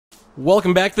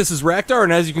Welcome back, this is Raktar,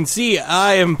 and as you can see,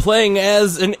 I am playing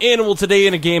as an animal today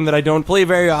in a game that I don't play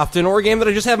very often, or a game that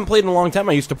I just haven't played in a long time.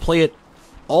 I used to play it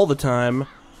all the time.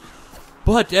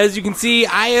 But, as you can see,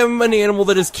 I am an animal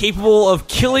that is capable of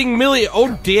killing millions.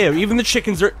 Oh damn, even the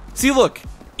chickens are... See, look,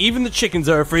 even the chickens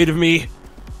are afraid of me.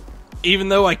 Even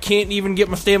though I can't even get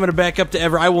my stamina back up to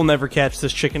ever, I will never catch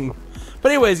this chicken.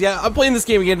 But anyways, yeah, I'm playing this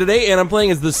game again today, and I'm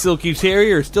playing as the Silky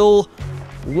Terrier, still...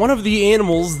 one of the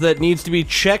animals that needs to be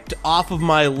checked off of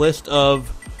my list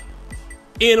of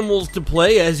animals to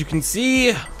play. As you can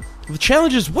see, the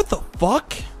challenge is, what the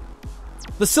fuck?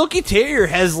 The Silky Terrier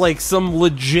has, like, some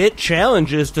legit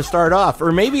challenges to start off.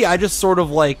 Or maybe I just sort of,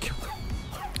 like,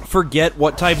 forget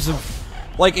what types of...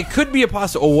 Like, it could be a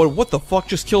possible... Oh, what the fuck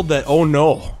just killed that? Oh,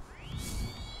 no.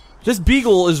 This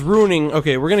beagle is ruining...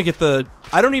 Okay, we're gonna get the...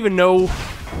 I don't even know...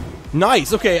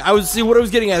 Nice, okay, see what I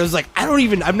was getting at, I was like,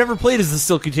 I've never played as the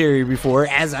Silky Terrier before,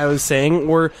 as I was saying,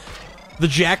 or the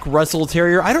Jack Russell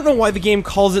Terrier. I don't know why the game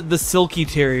calls it the Silky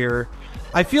Terrier.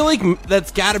 I feel like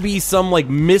that's gotta be some, like,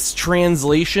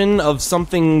 mistranslation of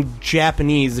something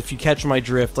Japanese, if you catch my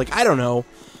drift. Like, I don't know.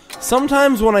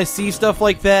 Sometimes when I see stuff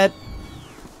like that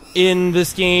in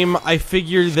this game, I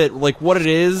figure that, like, what it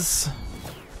is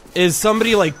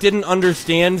somebody, like, didn't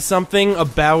understand something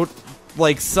about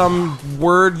like some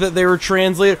word that they were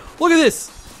translating. Look at this!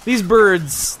 These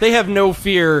birds, they have no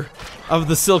fear of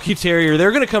the Silky Terrier.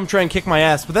 They're gonna come try and kick my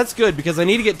ass, but that's good because I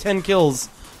need to get 10 kills.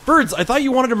 Birds, I thought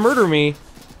you wanted to murder me,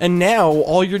 and now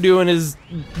all you're doing is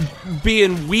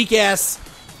being weak-ass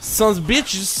sons of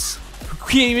bitches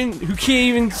who can't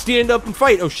even stand up and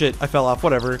fight. Oh shit, I fell off,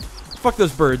 whatever. Fuck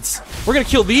those birds. We're gonna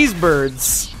kill these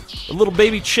birds. A little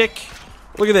baby chick.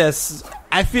 Look at this.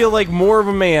 I feel like more of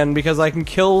a man because I can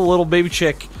kill a little baby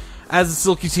chick as a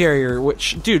Silky Terrier,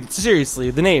 which, dude,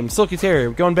 seriously, the name, Silky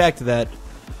Terrier, going back to that.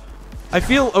 I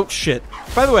feel, oh shit.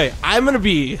 By the way, I'm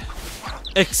gonna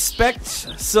expect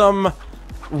some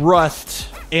rust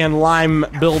and lime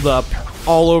buildup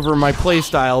all over my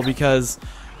playstyle because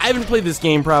I haven't played this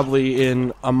game probably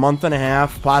in a month and a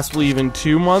half, possibly even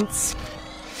 2 months.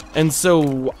 And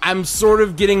so I'm sort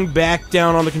of getting back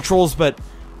down on the controls, but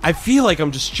I feel like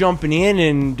I'm just jumping in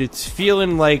and it's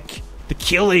feeling like the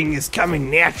killing is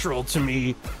coming natural to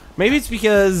me. Maybe it's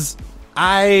because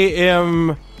I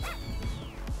am...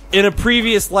 In a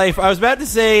previous life, I was about to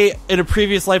say in a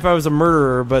previous life I was a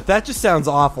murderer, but that just sounds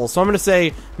awful. So I'm going to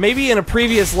say maybe in a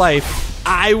previous life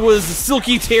I was a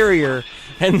Silky Terrier.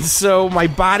 And so my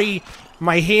body,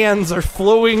 my hands are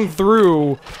flowing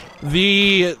through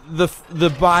the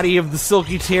body of the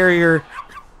Silky Terrier,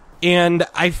 and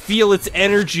I feel its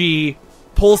energy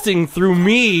pulsing through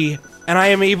me, and I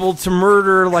am able to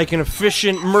murder like an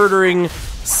efficient murdering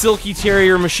Silky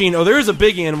Terrier machine. Oh, there's a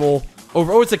big animal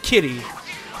over. Oh, it's a kitty.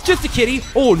 It's just a kitty.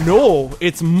 Oh no,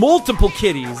 it's multiple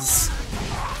kitties.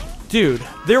 Dude,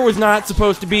 there was not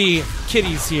supposed to be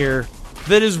kitties here.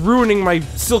 That is ruining my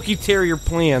Silky Terrier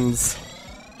plans.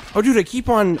 Oh, dude, I keep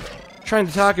on trying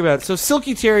to talk about it. So,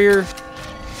 Silky Terrier,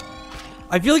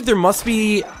 I feel like there must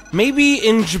be... Maybe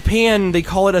in Japan they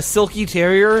call it a Silky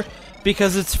Terrier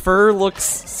because its fur looks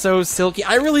so silky.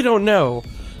 I really don't know.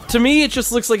 To me, it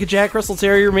just looks like a Jack Russell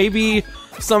Terrier. Maybe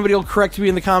somebody will correct me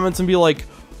in the comments and be like,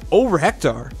 "Oh,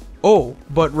 Raktar. Oh,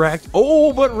 but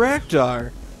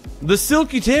Raktar. The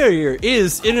Silky Terrier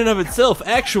is, in and of itself,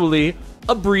 actually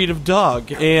a breed of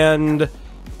dog." And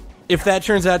if that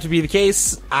turns out to be the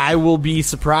case, I will be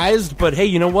surprised. But hey,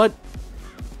 you know what?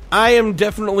 I am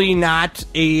definitely not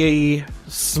a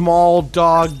small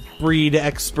dog breed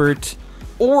expert,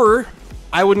 or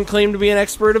I wouldn't claim to be an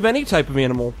expert of any type of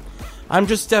animal. I'm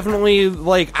just definitely,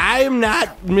 like, I am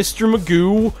not Mr.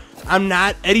 Magoo. I'm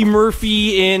not Eddie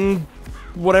Murphy in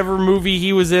whatever movie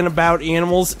he was in about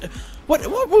animals.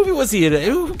 What movie was he in?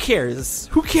 Who cares?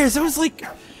 Who cares? That was like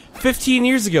 15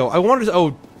 years ago. I wanted to,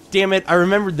 oh, damn it, I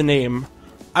remembered the name.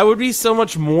 I would be so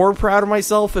much more proud of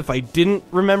myself if I didn't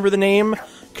remember the name,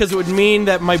 because it would mean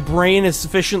that my brain is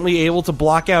sufficiently able to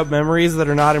block out memories that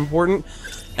are not important.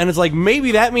 And it's like,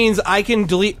 maybe that means I can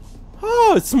delete...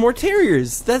 Oh, it's some more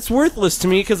terriers. That's worthless to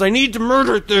me because I need to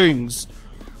murder things.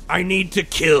 I need to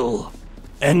kill.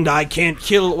 And I can't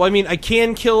kill... Well, I mean, I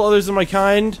can kill others of my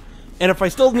kind. And if I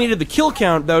still needed the kill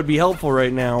count, that would be helpful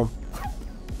right now.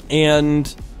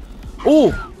 And...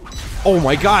 Oh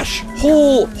my gosh.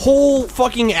 Whole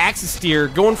fucking axis steer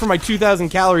going for my 2,000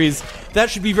 calories. That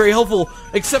should be very helpful.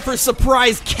 Except for a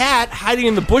surprise cat hiding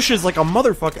in the bushes like a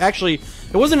motherfucker. Actually,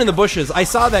 it wasn't in the bushes. I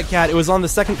saw that cat. It was on the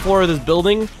second floor of this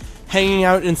building, hanging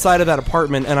out inside of that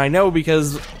apartment. And I know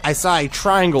because I saw a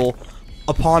triangle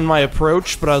upon my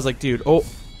approach, but I was like, dude, oh.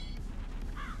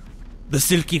 The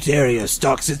silky terrier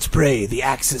stalks its prey, the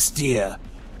axis deer.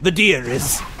 The deer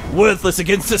is worthless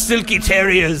against the silky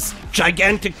terrier's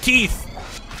gigantic teeth.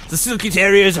 The silky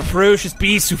terrier is a ferocious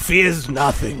beast who fears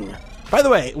nothing. By the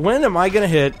way, when am I gonna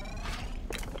hit?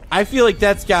 I feel like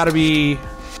that's gotta be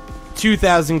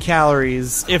 2,000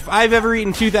 calories. If I've ever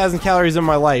eaten 2,000 calories in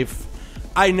my life,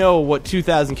 I know what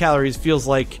 2,000 calories feels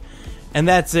like, and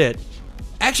that's it.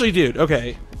 Actually, dude,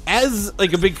 okay. As,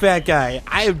 like, a big fat guy,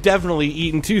 I have definitely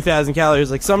eaten 2,000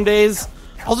 calories. Like, some days,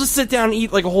 I'll just sit down and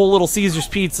eat, like, a whole little Caesar's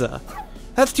pizza.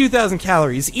 That's 2,000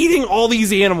 calories. Eating all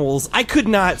these animals, I could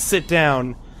not sit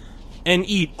down and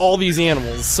eat all these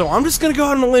animals. So I'm just gonna go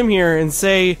out on a limb here and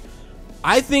say,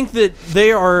 I think that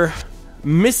they are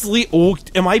oh,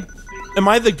 am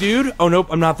I the dude? Oh, nope,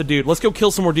 I'm not the dude. Let's go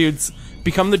kill some more dudes.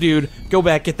 Become the dude. Go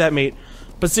back, get that mate.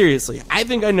 But seriously, I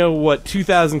think I know what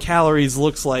 2,000 calories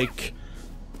looks like.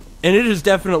 And it is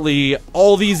definitely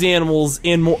all these animals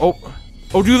and more.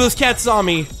 Oh, dude, those cats saw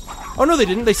me. Oh, no, they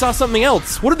didn't. They saw something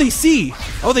else. What did they see?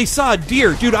 Oh, they saw a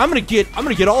deer. Dude, I'm gonna get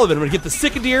all of it. I'm gonna get the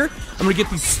sick deer. I'm gonna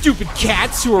get these stupid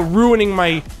cats who are ruining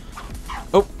my...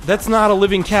 Oh, that's not a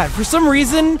living cat. For some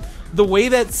reason, the way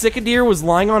that Cicadere was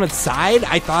lying on its side,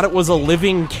 I thought it was a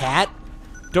living cat.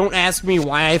 Don't ask me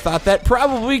why I thought that.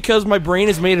 Probably because my brain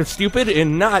is made of stupid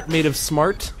and not made of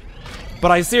smart.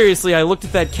 But I looked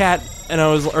at that cat and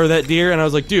or that deer, and I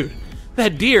was like, dude,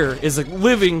 that deer is a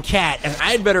living cat, and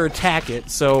I'd better attack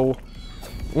it. So,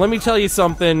 let me tell you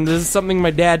something. This is something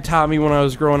my dad taught me when I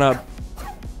was growing up.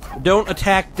 Don't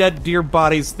attack dead deer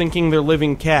bodies thinking they're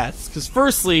living cats. Because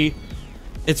firstly,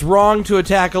 it's wrong to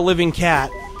attack a living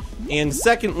cat. And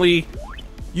secondly,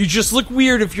 you just look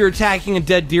weird if you're attacking a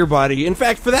dead deer body. In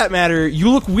fact, for that matter,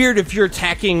 you look weird if you're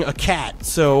attacking a cat.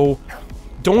 So,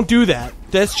 don't do that.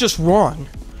 That's just wrong.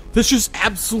 That's just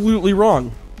absolutely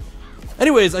wrong.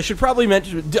 Anyways, I should probably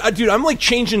mention... Dude, I'm like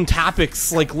changing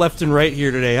topics like left and right here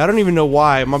today. I don't even know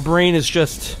why. My brain is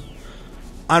just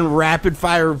on rapid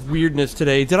fire weirdness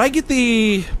today. Did I get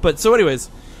the... But, so anyways,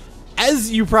 as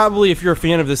you probably, if you're a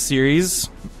fan of this series,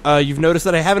 you've noticed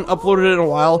that I haven't uploaded it in a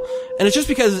while, and it's just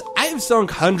because I have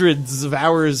sunk hundreds of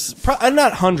hours...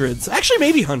 not hundreds. Actually,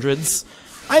 maybe hundreds.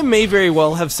 I may very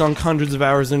well have sunk hundreds of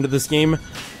hours into this game.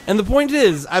 And the point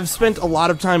is, I've spent a lot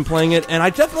of time playing it, and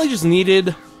I definitely just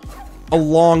needed a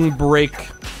long break.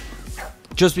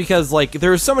 Just because, like,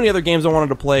 there are so many other games I wanted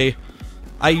to play.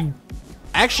 I've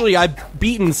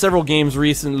beaten several games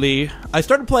recently. I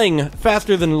started playing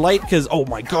Faster Than Light because, oh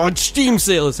my god, Steam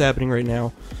sale is happening right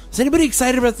now. Is anybody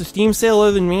excited about the Steam sale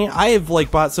other than me? I have,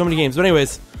 like, bought so many games. But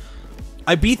anyways,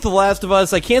 I beat The Last of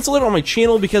Us. I canceled it on my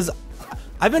channel because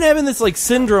I've been having this, like,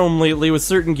 syndrome lately with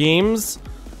certain games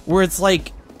where it's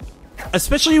like,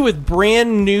 especially with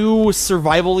brand new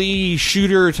survival-y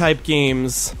shooter type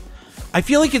games, I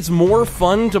feel like it's more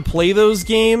fun to play those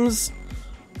games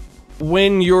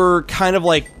when you're kind of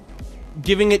like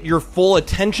giving it your full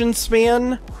attention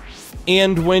span,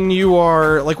 and when you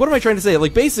are, like, what am I trying to say?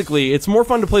 Like, basically, it's more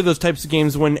fun to play those types of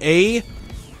games when A,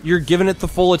 you're giving it the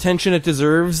full attention it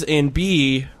deserves, and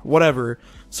B, whatever.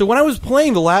 So when I was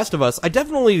playing The Last of Us, I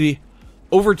definitely...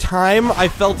 Over time, I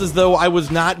felt as though I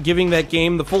was not giving that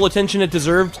game the full attention it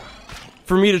deserved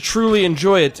for me to truly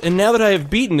enjoy it. And now that I have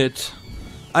beaten it,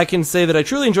 I can say that I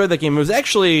truly enjoyed that game. It was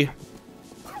actually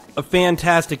a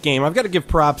fantastic game. I've got to give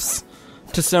props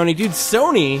to Sony. Dude,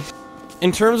 Sony,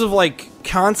 in terms of, like,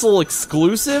 console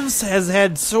exclusives, has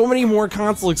had so many more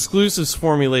console exclusives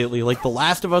for me lately. Like, The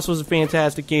Last of Us was a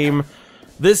fantastic game.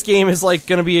 This game is, like,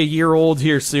 gonna be a year old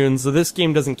here soon, so this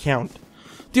game doesn't count.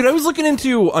 Dude, I was looking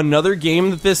into another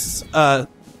game that this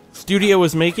studio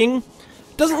was making.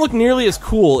 It doesn't look nearly as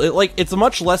cool. It's a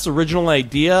much less original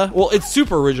idea. Well, it's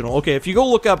super original. Okay, if you go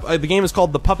look up, the game is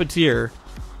called The Puppeteer.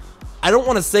 I don't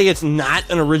want to say it's not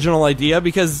an original idea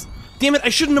because, damn it, I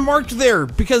shouldn't have marked there.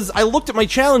 Because I looked at my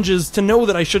challenges to know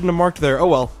that I shouldn't have marked there. Oh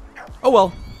well. Oh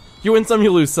well. You win some, you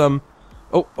lose some.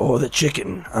 Oh, the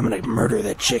chicken. I'm gonna murder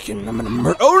that chicken. I'm gonna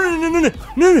murder... Oh,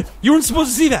 no. You weren't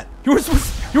supposed to see that. You weren't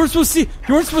supposed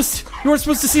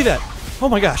to see that. Oh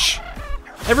my gosh.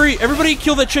 Everybody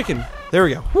kill that chicken. There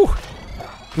we go. Whew.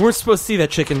 You weren't supposed to see that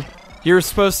chicken. You were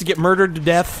supposed to get murdered to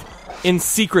death in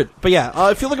secret. But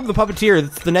yeah, if you look up The Puppeteer,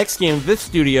 it's the next game this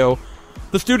studio.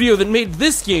 The studio that made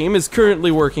this game is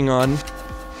currently working on.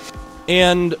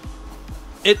 And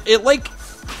it like...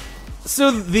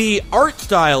 So the art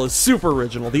style is super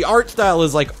original. The art style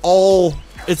is like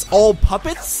it's all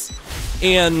puppets,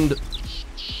 and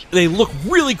they look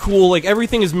really cool. Like,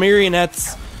 everything is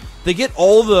marionettes. They get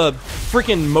all the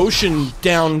freaking motion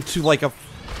down to like a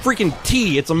freaking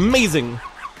T. It's amazing.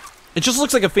 It just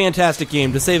looks like a fantastic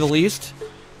game, to say the least.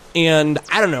 and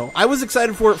I don't know. I was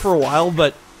excited for it for a while,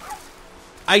 but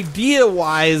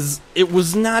idea-wise, it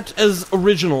was not as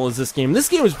original as this game. This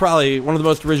game is probably one of the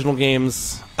most original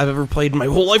games I've ever played in my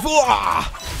whole life.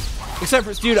 Except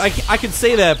for, dude, I could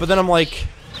say that, but then I'm like,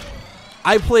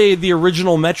 I played the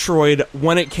original Metroid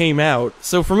when it came out,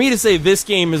 so for me to say this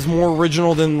game is more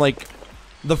original than, like,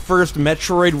 the first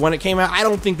Metroid when it came out, I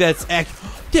don't think that's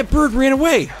that bird ran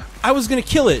away! I was gonna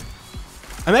kill it!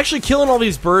 I'm actually killing all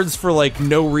these birds for, like,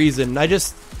 no reason.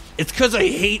 It's because I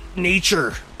hate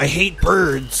nature. I hate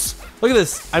birds. Look at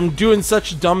this. I'm doing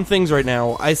such dumb things right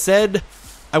now. I said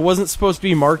I wasn't supposed to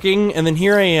be marking, and then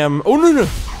here I am. Oh, no, no.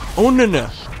 Oh, no, no.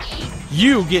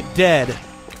 You get dead.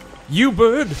 You,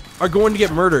 bird, are going to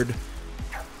get murdered.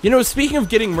 You know, speaking of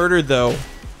getting murdered, though,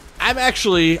 I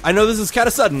know this is kind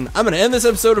of sudden. I'm going to end this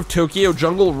episode of Tokyo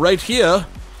Jungle right here.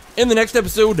 In the next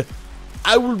episode,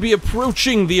 I will be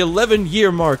approaching the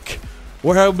 11-year mark,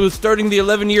 where I'll be starting the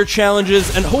 11-year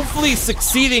challenges and hopefully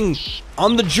succeeding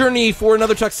on the journey for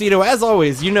another tuxedo. As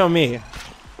always, you know me.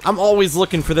 I'm always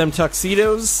looking for them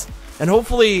tuxedos, and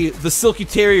hopefully the Silky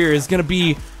Terrier is going to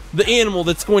be the animal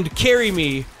that's going to carry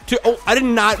me to... Oh, I did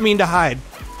not mean to hide.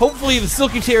 Hopefully the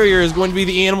Silky Terrier is going to be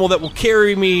the animal that will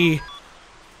carry me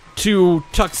to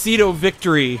tuxedo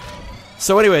victory.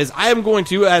 So anyways, I am going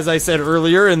to, as I said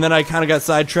earlier, and then I kind of got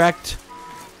sidetracked,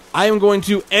 I am going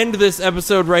to end this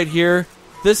episode right here.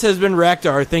 This has been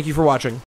Raktar. Thank you for watching.